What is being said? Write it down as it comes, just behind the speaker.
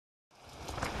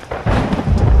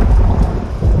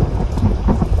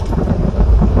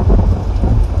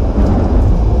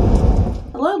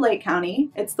Lake County.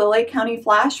 It's the Lake County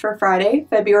Flash for Friday,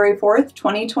 February 4th,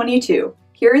 2022.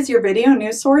 Here is your video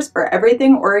news source for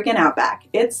everything Oregon Outback.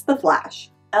 It's the Flash.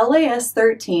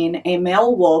 LAS-13, a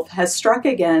male wolf, has struck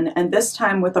again, and this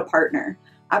time with a partner.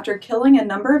 After killing a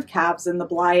number of calves in the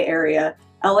Bly area,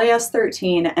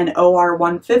 LAS-13 and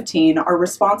OR-115 are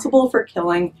responsible for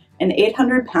killing an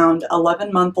 800-pound,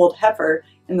 11-month-old heifer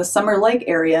in the Summer Lake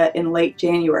area in late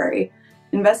January.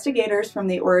 Investigators from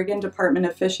the Oregon Department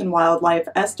of Fish and Wildlife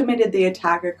estimated the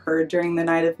attack occurred during the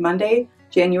night of Monday,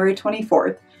 January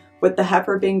 24th, with the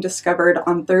heifer being discovered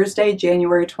on Thursday,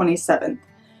 January 27th.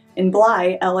 In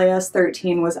Bly,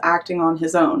 LAS-13 was acting on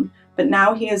his own, but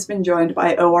now he has been joined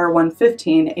by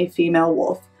OR-115, a female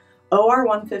wolf.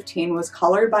 OR-115 was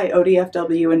collared by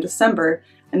ODFW in December,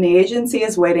 and the agency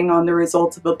is waiting on the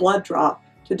results of a blood draw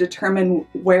to determine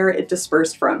where it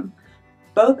dispersed from.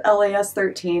 Both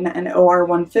LAS-13 and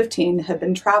OR-115 have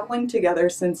been traveling together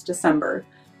since December.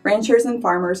 Ranchers and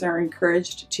farmers are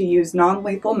encouraged to use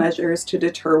non-lethal measures to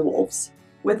deter wolves.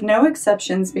 With no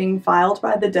exceptions being filed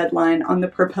by the deadline on the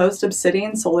proposed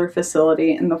Obsidian Solar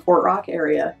Facility in the Fort Rock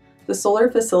area, the solar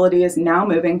facility is now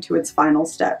moving to its final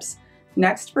steps.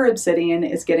 Next for Obsidian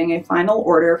is getting a final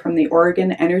order from the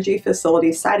Oregon Energy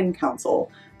Facility Siting Council,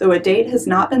 though a date has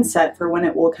not been set for when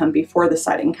it will come before the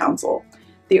Siting Council.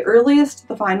 The earliest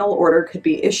the final order could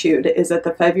be issued is at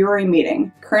the February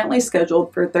meeting, currently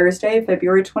scheduled for Thursday,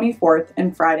 February 24th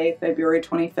and Friday, February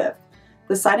 25th.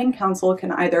 The Siting Council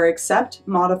can either accept,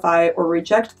 modify, or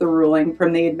reject the ruling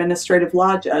from the administrative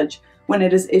law judge when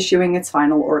it is issuing its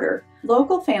final order.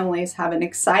 Local families have an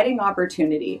exciting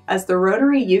opportunity as the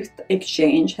Rotary Youth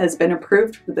Exchange has been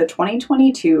approved for the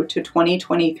 2022 to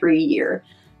 2023 year.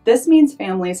 This means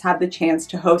families have the chance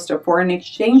to host a foreign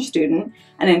exchange student,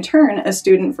 and in turn, a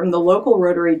student from the local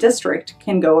Rotary district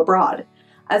can go abroad.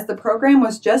 As the program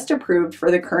was just approved for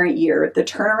the current year, the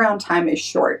turnaround time is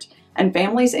short, and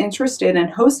families interested in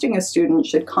hosting a student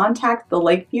should contact the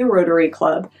Lakeview Rotary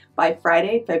Club by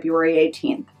Friday, February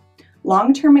 18th.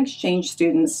 Long-term exchange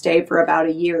students stay for about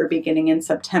a year beginning in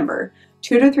September.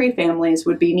 2 to 3 families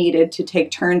would be needed to take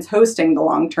turns hosting the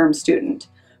long-term student.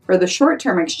 For the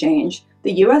short-term exchange,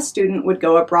 the U.S. student would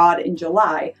go abroad in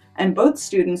July, and both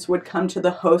students would come to the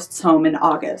host's home in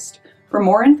August. For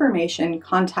more information,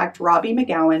 contact Robbie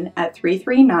McGowan at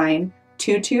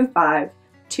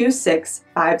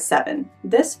 339-225-2657.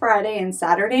 This Friday and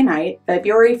Saturday night,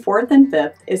 February 4th and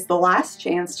 5th, is the last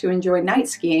chance to enjoy night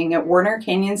skiing at Warner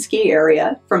Canyon Ski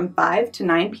Area from 5 to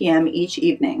 9 p.m. each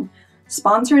evening.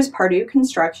 Sponsors Pardue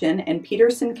Construction and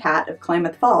Peterson Cat of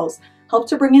Klamath Falls help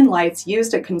to bring in lights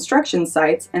used at construction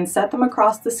sites and set them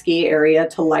across the ski area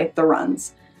to light the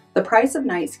runs. The price of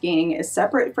night skiing is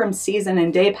separate from season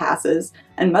and day passes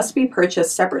and must be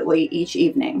purchased separately each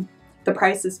evening. The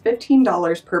price is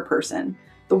 $15 per person.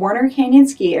 The Warner Canyon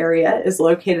Ski Area is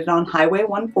located on Highway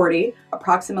 140,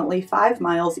 approximately 5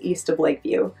 miles east of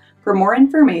Lakeview. For more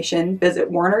information, visit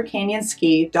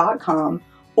warnercanyonski.com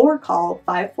or call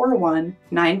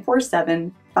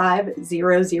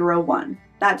 541-947-5001.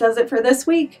 That does it for this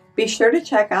week. Be sure to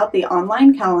check out the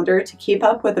online calendar to keep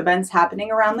up with events happening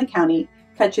around the county.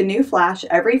 Catch a new flash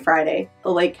every Friday,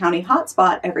 the Lake County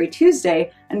Hotspot every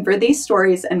Tuesday, and for these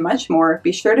stories and much more,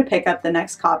 be sure to pick up the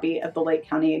next copy of the Lake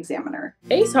County Examiner.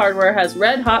 Ace Hardware has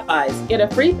red hot buys. Get a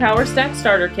free Power Stack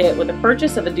starter kit with a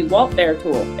purchase of a DeWalt Bear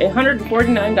tool, a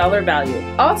 $149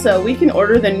 value. Also, we can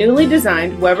order the newly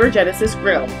designed Weber Genesis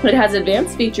grill. It has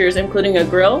advanced features including a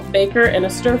grill, baker, and a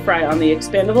stir fry on the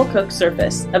expandable cook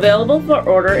surface. Available for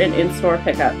order and in-store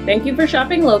pickup. Thank you for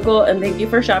shopping local, and thank you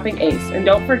for shopping Ace. And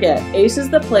don't forget, Ace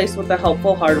is the place with the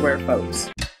helpful hardware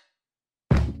folks.